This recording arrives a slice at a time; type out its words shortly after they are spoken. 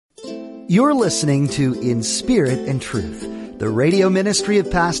You're listening to In Spirit and Truth, the radio ministry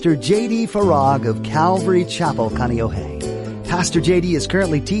of Pastor J.D. Farag of Calvary Chapel, Kaneohe. Pastor J.D. is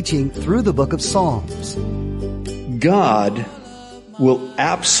currently teaching through the book of Psalms. God will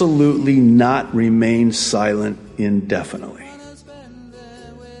absolutely not remain silent indefinitely.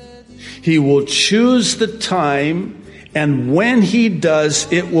 He will choose the time, and when He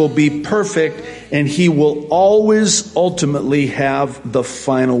does, it will be perfect, and He will always ultimately have the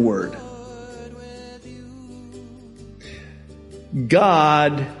final word.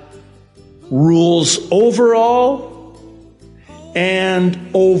 God rules over all and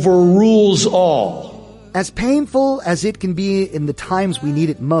overrules all. As painful as it can be in the times we need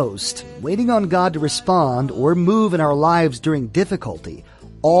it most, waiting on God to respond or move in our lives during difficulty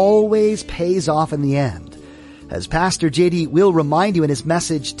always pays off in the end. As Pastor J.D. will remind you in his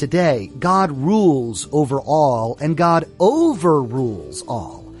message today, God rules over all and God overrules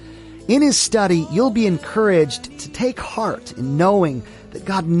all. In his study, you'll be encouraged to take heart in knowing that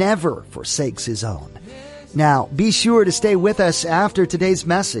God never forsakes His own. Now, be sure to stay with us after today's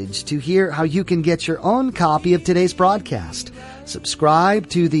message to hear how you can get your own copy of today's broadcast. Subscribe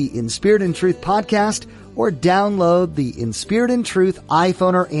to the In Spirit and Truth podcast or download the In Spirit and Truth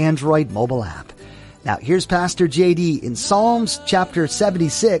iPhone or Android mobile app. Now, here's Pastor J.D. in Psalms chapter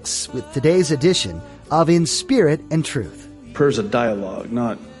 76 with today's edition of In Spirit and Truth. Prayer's a dialogue,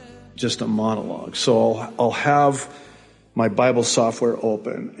 not just a monologue. So I'll have my Bible software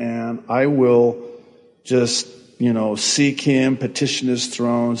open, and I will just, seek Him, petition His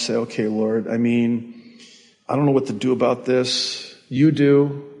throne, say, okay, Lord, I don't know what to do about this. You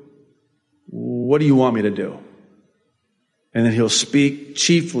do. What do you want me to do? And then He'll speak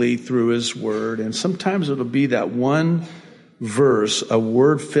chiefly through His word. And sometimes it'll be that one verse, a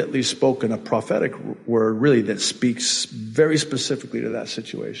word fitly spoken, a prophetic word really that speaks very specifically to that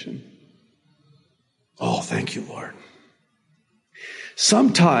situation. Oh, thank you, Lord.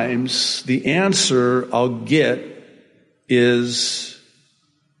 Sometimes the answer I'll get is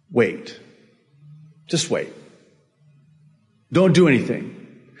wait. Just wait. Don't do anything.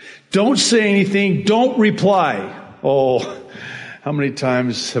 Don't say anything. Don't reply. Oh, how many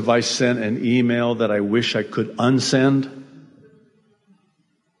times have I sent an email that I wish I could unsend?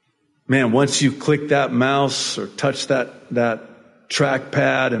 Man, once you click that mouse or touch that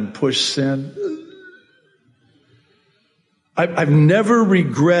trackpad and push send, I've never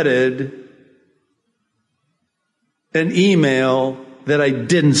regretted an email that I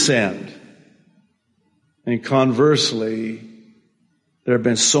didn't send. And conversely, there have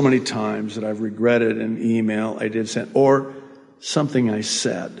been so many times that I've regretted an email I did send or something I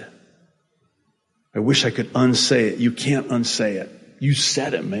said. I wish I could unsay it. You can't unsay it. You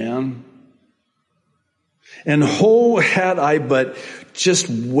said it, man. And had I but just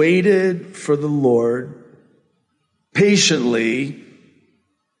waited for the Lord patiently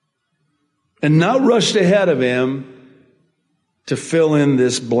and not rushed ahead of Him to fill in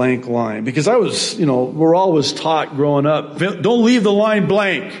this blank line. Because we're always taught growing up, don't leave the line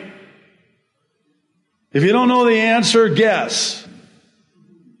blank. If you don't know the answer, guess.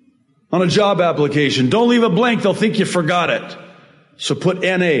 On a job application, don't leave it blank, they'll think you forgot it. So put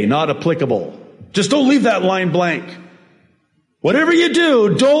NA, not applicable. Just don't leave that line blank. Whatever you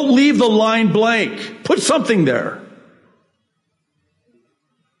do, don't leave the line blank. Put something there.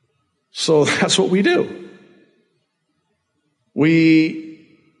 So that's what we do. We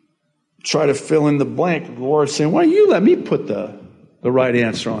try to fill in the blank. The Lord's saying, why don't you let me put the right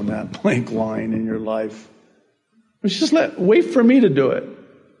answer on that blank line in your life? Just wait for me to do it.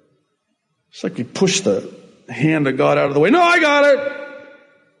 It's like we push the hand of God out of the way. No, I got it.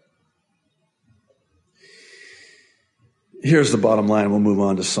 Here's the bottom line. We'll move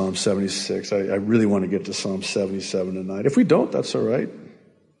on to Psalm 76. I really want to get to Psalm 77 tonight. If we don't, that's all right.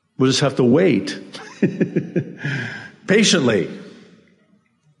 We'll just have to wait patiently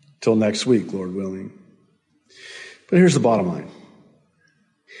till next week, Lord willing. But here's the bottom line.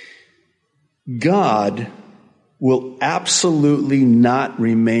 God will absolutely not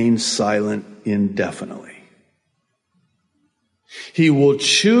remain silent indefinitely. He will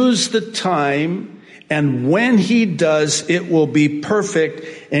choose the time, and when He does, it will be perfect,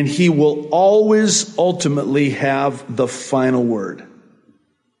 and He will always ultimately have the final word.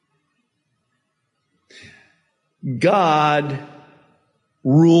 God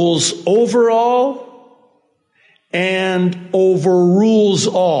rules over all and overrules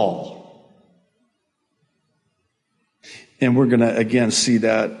all. And we're going to again see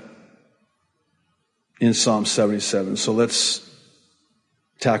that in Psalm 77. So let's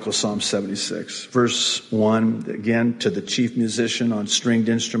tackle Psalm 76. Verse 1, again, to the chief musician on stringed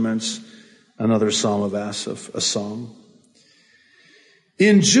instruments, Another Psalm of Asaph, a song.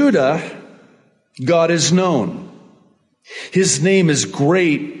 In Judah, God is known. His name is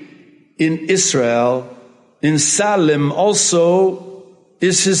great in Israel. In Salem also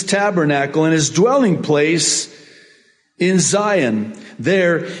is his tabernacle and his dwelling place in Zion.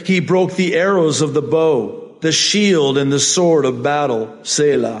 There he broke the arrows of the bow, the shield and the sword of battle.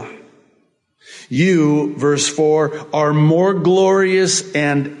 Selah. You, verse 4, are more glorious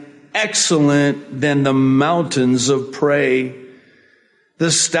and excellent than the mountains of prey.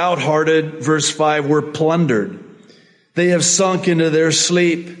 The stout-hearted, verse 5, were plundered. They have sunk into their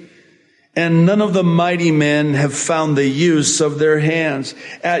sleep, and none of the mighty men have found the use of their hands.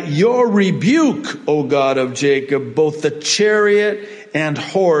 At your rebuke, O God of Jacob, both the chariot and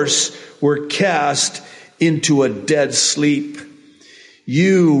horse were cast into a dead sleep.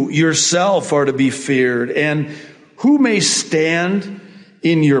 You yourself are to be feared, and who may stand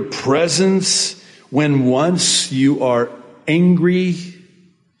in your presence when once you are angry?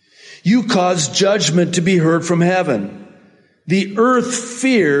 You cause judgment to be heard from heaven. The earth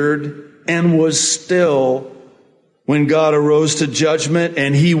feared and was still when God arose to judgment,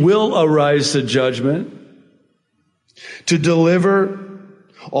 and he will arise to judgment to deliver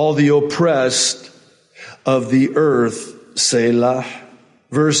all the oppressed of the earth. Selah.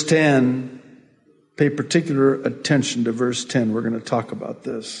 Verse 10. Pay particular attention to verse 10. We're going to talk about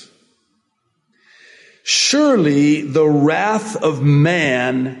this. Surely the wrath of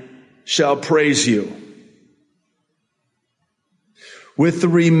man shall praise you. With the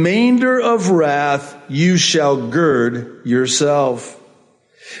remainder of wrath you shall gird yourself.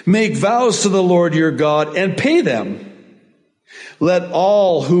 Make vows to the Lord your God and pay them. Let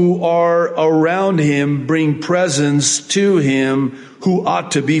all who are around him bring presents to him who ought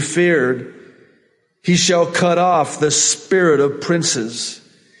to be feared. He shall cut off the spirit of princes.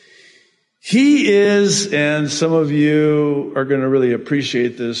 He is, and some of you are going to really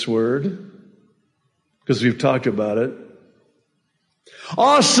appreciate this word because we've talked about it.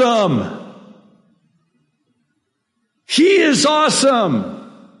 Awesome. He is awesome.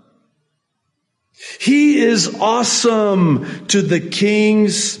 He is awesome to the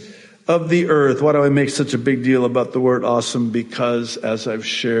kings of the earth. Why do I make such a big deal about the word awesome? Because, as I've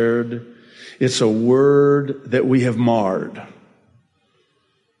shared, it's a word that we have marred.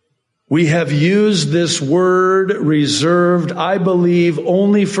 We have used this word reserved, I believe,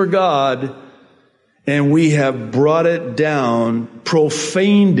 only for God, and we have brought it down,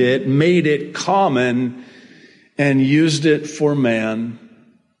 profaned it, made it common, and used it for man.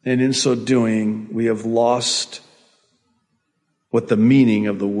 And in so doing, we have lost what the meaning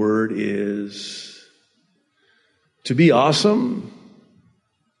of the word is. To be awesome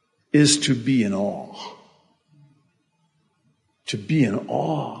is to be in awe. To be in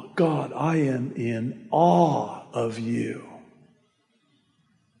awe. God, I am in awe of you.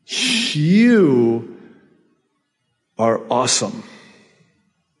 You are awesome.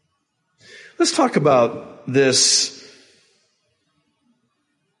 Let's talk about this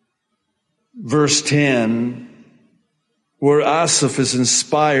verse 10, where Asaph is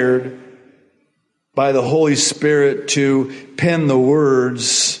inspired by the Holy Spirit to pen the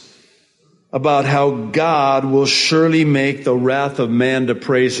words about how God will surely make the wrath of man to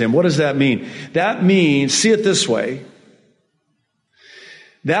praise him. What does that mean? That means, see it this way,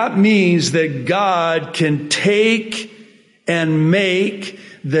 that means that God can take and make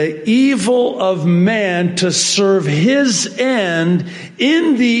the evil of man to serve his end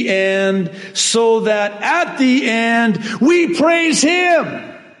in the end, so that at the end we praise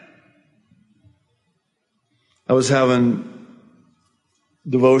him. I was having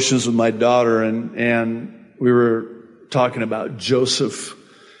devotions with my daughter, and we were talking about Joseph,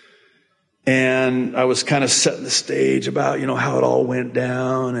 and I was kind of setting the stage about, how it all went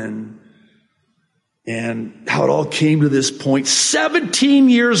down and how it all came to this point 17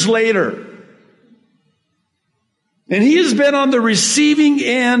 years later. And he has been on the receiving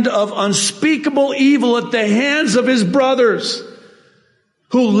end of unspeakable evil at the hands of his brothers,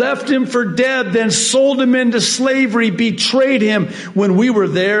 who left him for dead, then sold him into slavery, betrayed him. When we were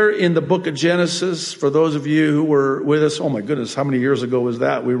there in the book of Genesis, for those of you who were with us, oh my goodness, how many years ago was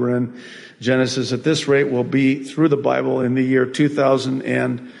that? We were in Genesis. At this rate, we'll be through the Bible in the year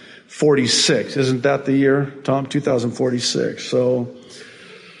 2046. Isn't that the year, Tom? 2046.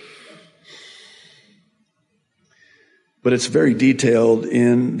 But it's very detailed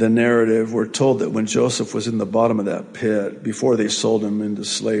in the narrative. We're told that when Joseph was in the bottom of that pit, before they sold him into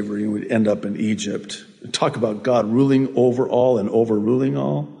slavery, and we'd end up in Egypt. Talk about God ruling over all and overruling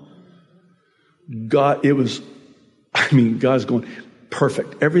all. God's going,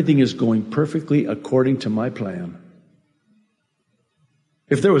 perfect. Everything is going perfectly according to my plan.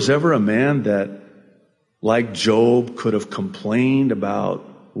 If there was ever a man that, like Job, could have complained about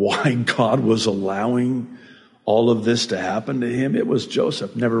why God was allowing all of this to happen to him, it was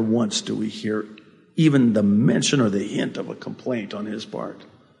Joseph. Never once do we hear even the mention or the hint of a complaint on his part.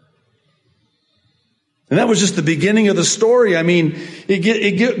 And that was just the beginning of the story. I mean,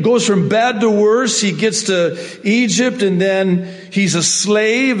 it goes from bad to worse. He gets to Egypt, and then he's a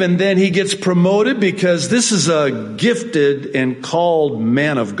slave, and then he gets promoted because this is a gifted and called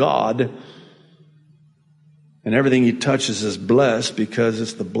man of God. And everything he touches is blessed because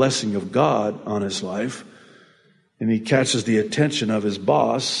it's the blessing of God on his life. And he catches the attention of his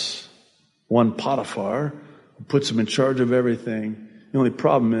boss, one Potiphar, who puts him in charge of everything. The only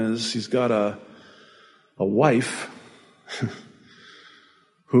problem is he's got a wife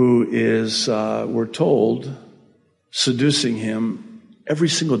who is, we're told, seducing him every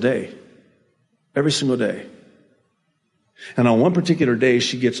single day. Every single day. And on one particular day,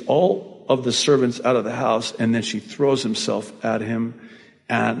 she gets all of the servants out of the house, and then she throws herself at him.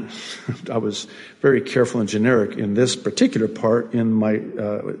 And I was very careful and generic in this particular part in my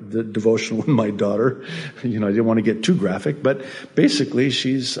the devotional with my daughter. I didn't want to get too graphic, but basically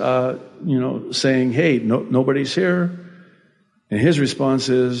she's saying, "Hey, nobody's here," and his response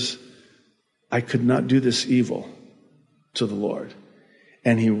is, "I could not do this evil to the Lord."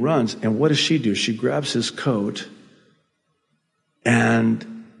 And he runs, and what does she do? She grabs his coat and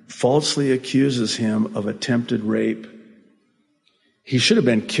falsely accuses him of attempted rape. He should have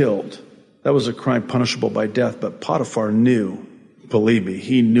been killed. That was a crime punishable by death, but Potiphar knew, believe me,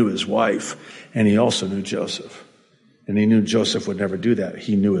 he knew his wife, and he also knew Joseph. And he knew Joseph would never do that.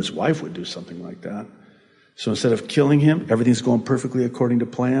 He knew his wife would do something like that. So instead of killing him, everything's going perfectly according to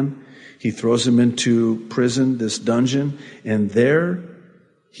plan. He throws him into prison, this dungeon, and there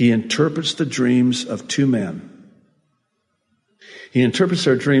he interprets the dreams of two men. He interprets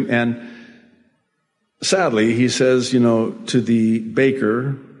their dream, and sadly, he says, to the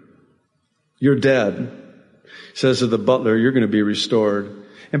baker, "You're dead." He says to the butler, "You're going to be restored."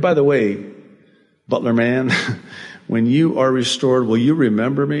 And by the way, butler man, when you are restored, will you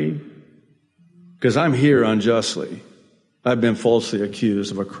remember me? Because I'm here unjustly. I've been falsely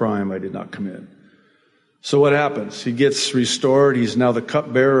accused of a crime I did not commit. So what happens? He gets restored. He's now the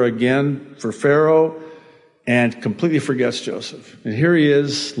cupbearer again for Pharaoh and completely forgets Joseph. And here he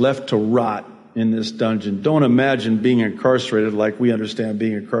is, left to rot in this dungeon. Don't imagine being incarcerated like we understand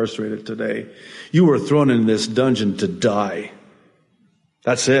being incarcerated today. You were thrown in this dungeon to die.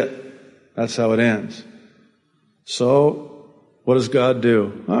 That's it. That's how it ends. So, what does God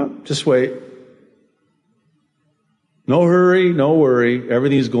do? Just wait. No hurry, no worry.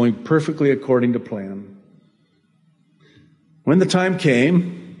 Everything's going perfectly according to plan. When the time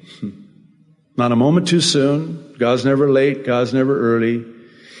came, not a moment too soon, God's never late, God's never early,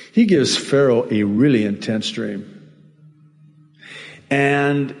 he gives Pharaoh a really intense dream.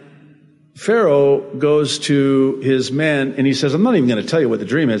 And Pharaoh goes to his men and he says, "I'm not even going to tell you what the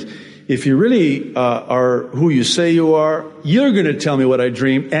dream is. If you really are who you say you are, you're going to tell me what I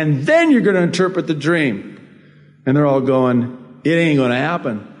dreamed, and then you're going to interpret the dream." And they're all going, "It ain't going to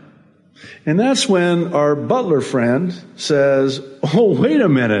happen." And that's when our butler friend says, "Oh, wait a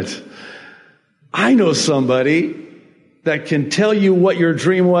minute. I know somebody that can tell you what your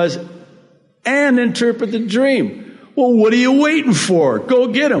dream was and interpret the dream." "Well, what are you waiting for? Go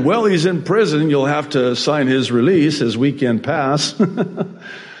get him." "Well, he's in prison. You'll have to sign his release, his weekend pass."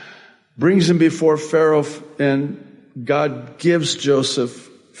 Brings him before Pharaoh, and God gives Joseph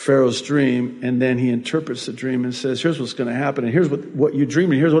Pharaoh's dream, and then he interprets the dream and says, "Here's what's going to happen, and here's what you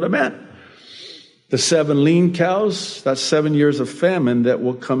dreamed, and here's what it meant. The 7 lean cows, that's 7 years of famine that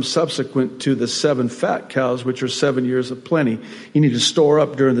will come subsequent to the 7 fat cows, which are 7 years of plenty. You need to store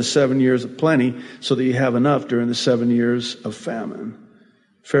up during the 7 years of plenty so that you have enough during the 7 years of famine."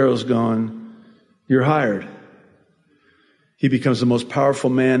 Pharaoh's gone, "You're hired." He becomes the most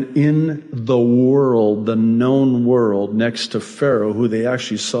powerful man in the world, the known world, next to Pharaoh, who they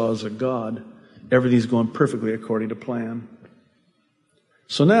actually saw as a god. Everything's going perfectly according to plan.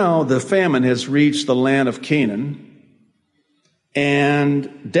 So now the famine has reached the land of Canaan, and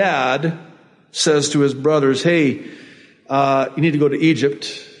Dad says to his brothers, "Hey, you need to go to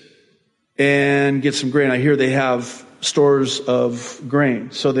Egypt and get some grain. I hear they have stores of grain."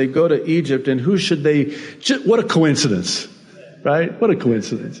 So they go to Egypt, and who should they... What a coincidence, right? What a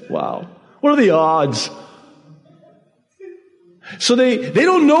coincidence. Wow. What are the odds? So they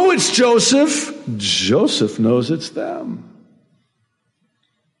don't know it's Joseph. Joseph knows it's them.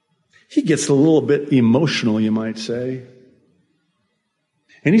 He gets a little bit emotional, you might say.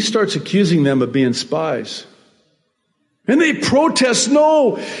 And he starts accusing them of being spies. And they protest,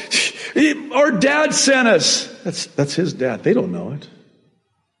 no, our dad sent us. That's his dad. They don't know it.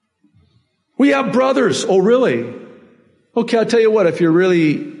 We have brothers. Oh, really? Okay, I'll tell you what, if you're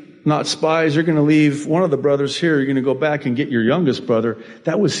really not spies, you're going to leave one of the brothers here. You're going to go back and get your youngest brother.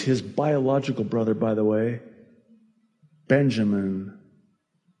 That was his biological brother, by the way. Benjamin.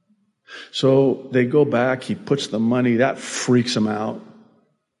 So they go back. He puts the money. That freaks them out.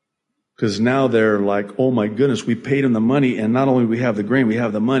 Because now they're like, oh my goodness, we paid him the money, and not only we have the grain, we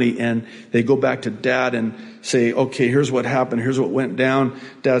have the money. And they go back to Dad and say, okay, here's what happened, here's what went down.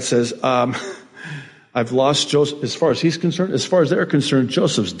 Dad says, I've lost Joseph. As far as he's concerned, as far as they're concerned,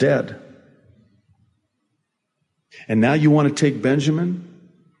 Joseph's dead. And now you want to take Benjamin?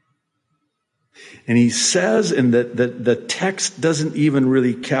 And he says, and the text doesn't even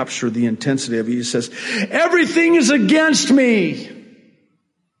really capture the intensity of it. He says, everything is against me.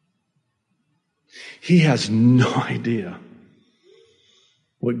 He has no idea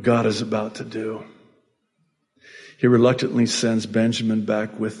what God is about to do. He reluctantly sends Benjamin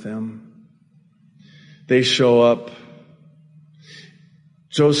back with them. They show up.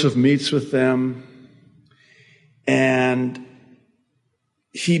 Joseph meets with them. And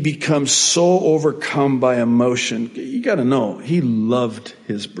he becomes so overcome by emotion. You got to know, he loved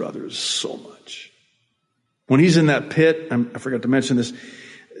his brothers so much. When he's in that pit, I forgot to mention this,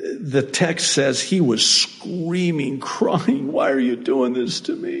 the text says he was screaming, crying, why are you doing this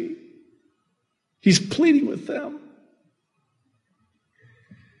to me? He's pleading with them.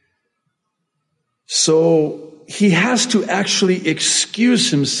 So he has to actually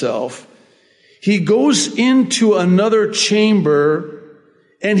excuse himself. He goes into another chamber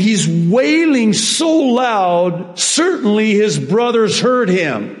and he's wailing so loud, certainly his brothers heard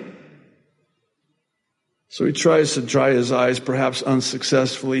him. So he tries to dry his eyes, perhaps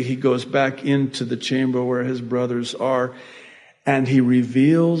unsuccessfully. He goes back into the chamber where his brothers are, and he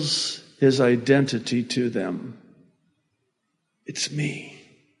reveals his identity to them. It's me.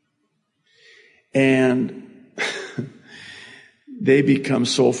 And they become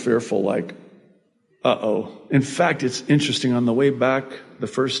so fearful, like, uh-oh. In fact, it's interesting. On the way back the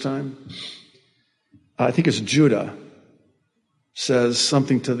first time, I think it's Judah, says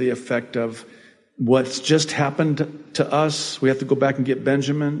something to the effect of, what's just happened to us, we have to go back and get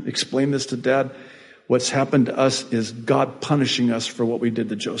Benjamin, explain this to Dad. What's happened to us is God punishing us for what we did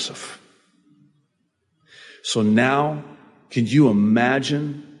to Joseph. So now, can you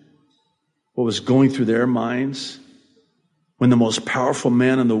imagine what was going through their minds when the most powerful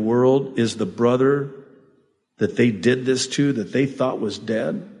man in the world is the brother that they did this to, that they thought was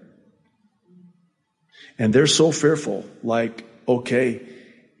dead? And they're so fearful, like, okay,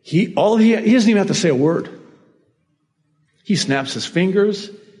 he doesn't even have to say a word. He snaps his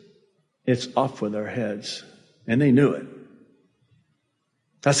fingers, it's off with their heads. And they knew it.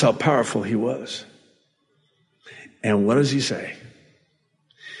 That's how powerful he was. And what does he say?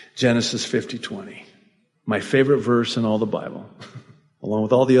 Genesis 50:20. My favorite verse in all the Bible, along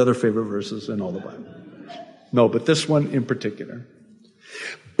with all the other favorite verses in all the Bible. No, but this one in particular.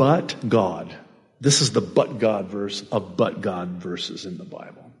 But God. This is the but God verse of but God verses in the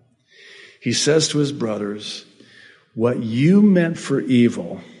Bible. He says to his brothers, what you meant for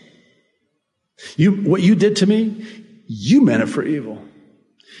evil, what you did to me, you meant it for evil.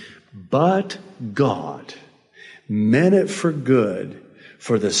 But God meant it for good,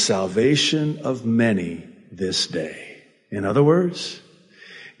 for the salvation of many this day. In other words,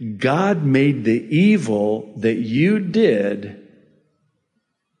 God made the evil that you did,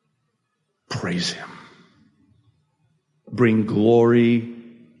 praise him. Bring glory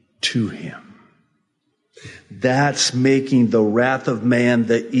to him. That's making the wrath of man,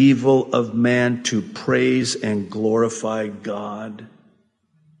 the evil of man, to praise and glorify God.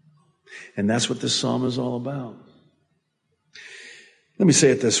 And that's what this psalm is all about. Let me say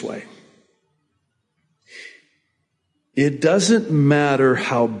it this way. It doesn't matter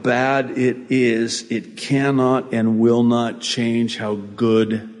how bad it is, it cannot and will not change how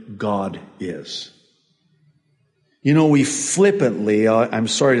good God is. You know, we flippantly, I'm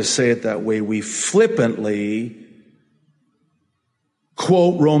sorry to say it that way, we flippantly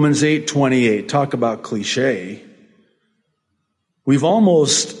quote Romans 8:28. Talk about cliche. We've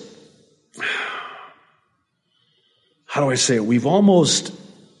almost, how do I say it? We've almost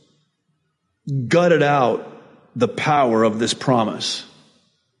gutted out the power of this promise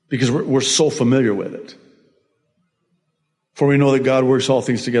because we're so familiar with it. For we know that God works all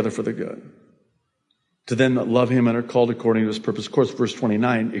things together for the good. To them that love him and are called according to his purpose. Of course, verse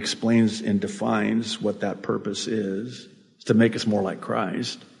 29 explains and defines what that purpose is. It's to make us more like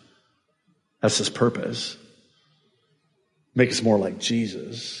Christ. That's his purpose. Make us more like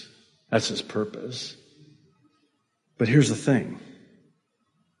Jesus. That's his purpose. But here's the thing.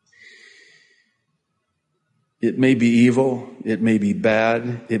 It may be evil, it may be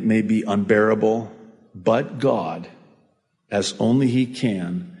bad, it may be unbearable, but God, as only he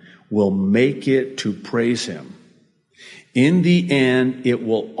can, will make it to praise him. In the end, it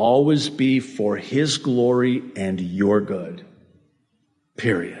will always be for his glory and your good.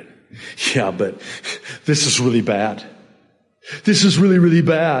 Period. Yeah, but this is really bad. This is really, really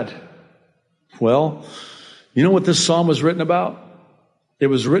bad. Well, you know what this psalm was written about? It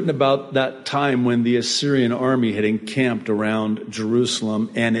was written about that time when the Assyrian army had encamped around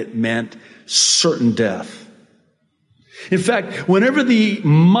Jerusalem, and it meant certain death. In fact, whenever the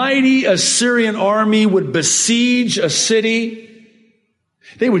mighty Assyrian army would besiege a city,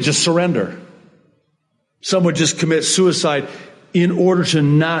 they would just surrender. Some would just commit suicide in order to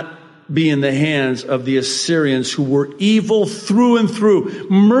not be in the hands of the Assyrians, who were evil through and through,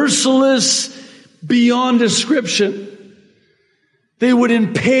 merciless beyond description. They would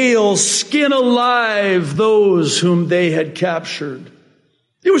impale, skin alive those whom they had captured.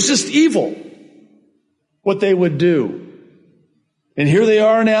 It was just evil what they would do. And here they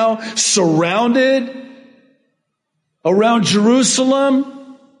are now, surrounded around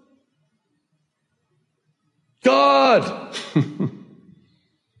Jerusalem. God!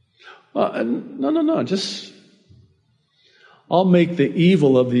 No. Just, I'll make the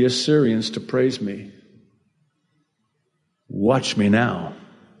evil of the Assyrians to praise me. Watch me now.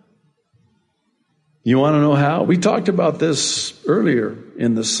 You want to know how? We talked about this earlier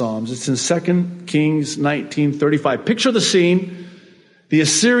in the Psalms. It's in 2 Kings 19:35. Picture the scene. The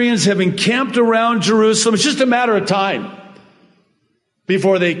Assyrians have encamped around Jerusalem. It's just a matter of time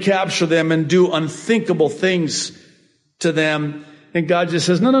before they capture them and do unthinkable things to them. And God just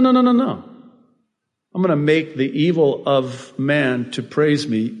says, no. I'm going to make the evil of man to praise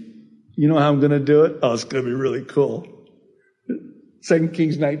me. You know how I'm going to do it? Oh, it's going to be really cool. 2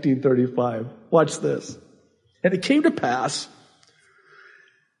 Kings 19:35. Watch this. And it came to pass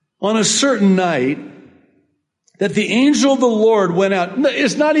on a certain night that the angel of the Lord went out.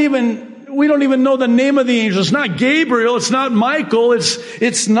 It's not even, we don't even know the name of the angel. It's not Gabriel. It's not Michael.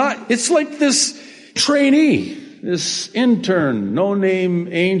 It's like this trainee, this intern, no-name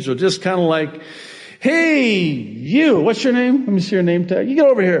angel, just kind of like, hey, you, what's your name? Let me see your name tag. You get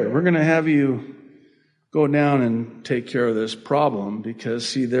over here. We're going to have you go down and take care of this problem, because,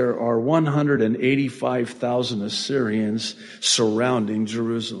 see, there are 185,000 Assyrians surrounding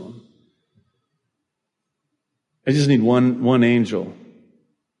Jerusalem. I just need one angel.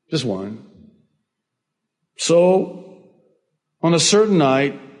 Just one. So, on a certain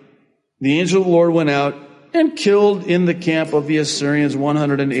night, the angel of the Lord went out and killed in the camp of the Assyrians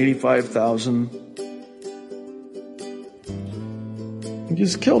 185,000. He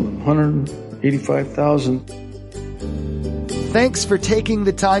just killed them, 185,000. Thanks for taking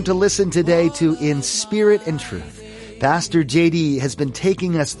the time to listen today to In Spirit and Truth. Pastor JD has been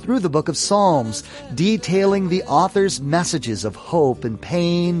taking us through the book of Psalms, detailing the author's messages of hope and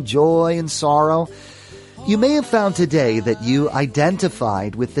pain, joy and sorrow. You may have found today that you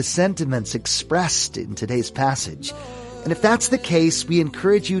identified with the sentiments expressed in today's passage. And if that's the case, we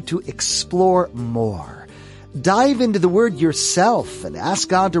encourage you to explore more. Dive into the Word yourself and ask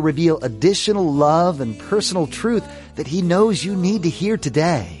God to reveal additional love and personal truth that He knows you need to hear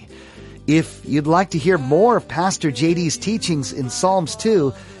today. If you'd like to hear more of Pastor JD's teachings in Psalms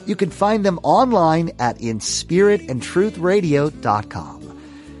 2, you can find them online at inspiritandtruthradio.com.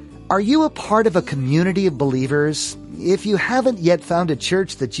 Are you a part of a community of believers? If you haven't yet found a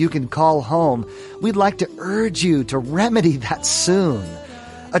church that you can call home, we'd like to urge you to remedy that soon.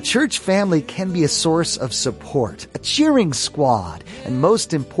 A church family can be a source of support, a cheering squad, and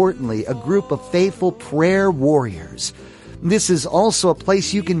most importantly, a group of faithful prayer warriors. This is also a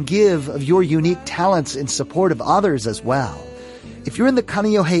place you can give of your unique talents in support of others as well. If you're in the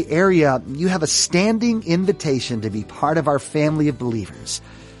Kaneohe area, you have a standing invitation to be part of our family of believers.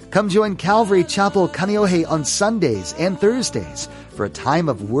 Come join Calvary Chapel Kaneohe on Sundays and Thursdays for a time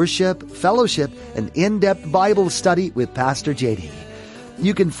of worship, fellowship, and in-depth Bible study with Pastor JD.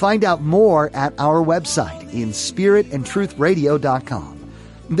 You can find out more at our website, inspiritandtruthradio.com.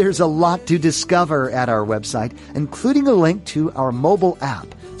 There's a lot to discover at our website, including a link to our mobile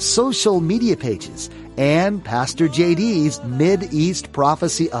app, social media pages, and Pastor JD's Mid-East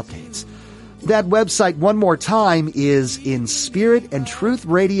prophecy updates. That website, one more time, is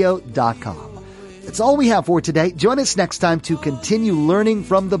inspiritandtruthradio.com. That's all we have for today. Join us next time to continue learning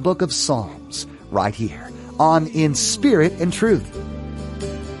from the book of Psalms, right here on In Spirit and Truth.